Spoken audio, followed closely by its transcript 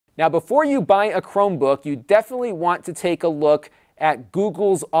Now, before you buy a Chromebook, you definitely want to take a look at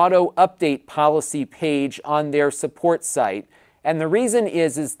Google's auto update policy page on their support site. And the reason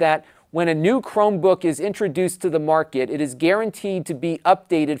is that when a new Chromebook is introduced to the market, it is guaranteed to be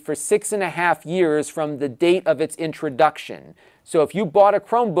updated for 6.5 years from the date of its introduction. So if you bought a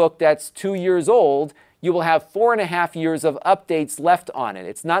Chromebook that's 2 years old, you will have 4.5 years of updates left on it.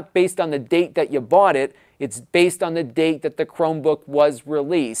 It's not based on the date that you bought it, it's based on the date that the Chromebook was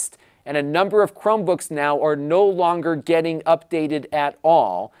released. And a number of Chromebooks now are no longer getting updated at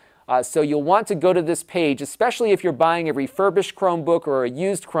all. So you'll want to go to this page, especially if you're buying a refurbished Chromebook or a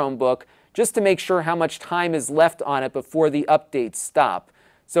used Chromebook, just to make sure how much time is left on it before the updates stop.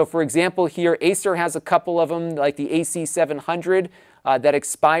 So for example here, Acer has a couple of them, like the AC700 that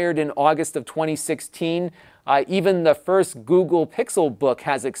expired in August of 2016. Even the first Google Pixel book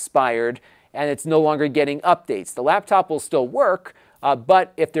has expired and it's no longer getting updates. The laptop will still work,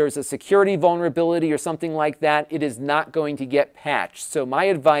 but if there's a security vulnerability or something like that, it is not going to get patched. So my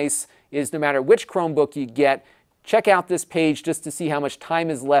advice is no matter which Chromebook you get, check out this page just to see how much time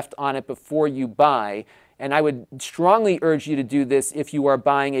is left on it before you buy. And I would strongly urge you to do this if you are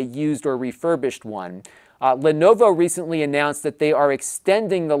buying a used or refurbished one. Lenovo recently announced that they are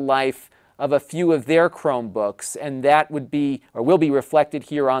extending the life of a few of their Chromebooks, and that would be or will be reflected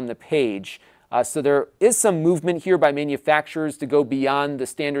here on the page. So there is some movement here by manufacturers to go beyond the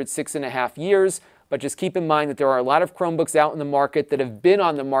standard 6.5 years, but just keep in mind that there are a lot of Chromebooks out in the market that have been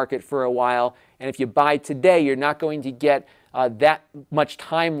on the market for a while, and if you buy today, you're not going to get that much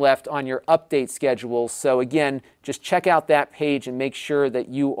time left on your update schedule. So again, just check out that page and make sure that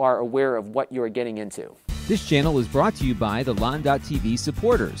you are aware of what you are getting into. This channel is brought to you by the Lon.TV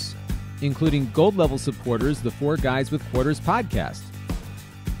supporters, including gold-level supporters, the Four Guys with Quarters podcast,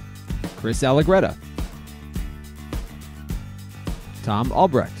 Chris Allegretta, Tom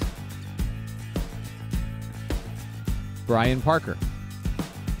Albrecht, Brian Parker,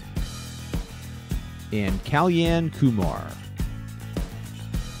 and Kalyan Kumar.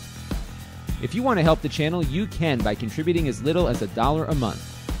 If you want to help the channel, you can by contributing as little as $1 a month.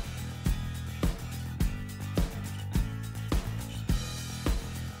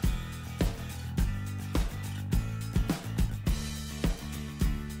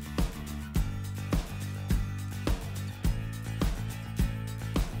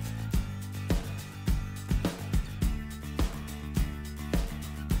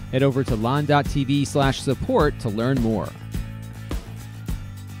 Head over to Lon.TV/support to learn more.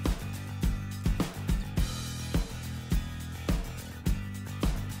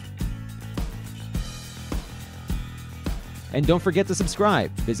 And don't forget to subscribe.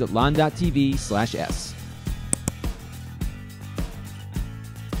 Visit Lon.TV/s.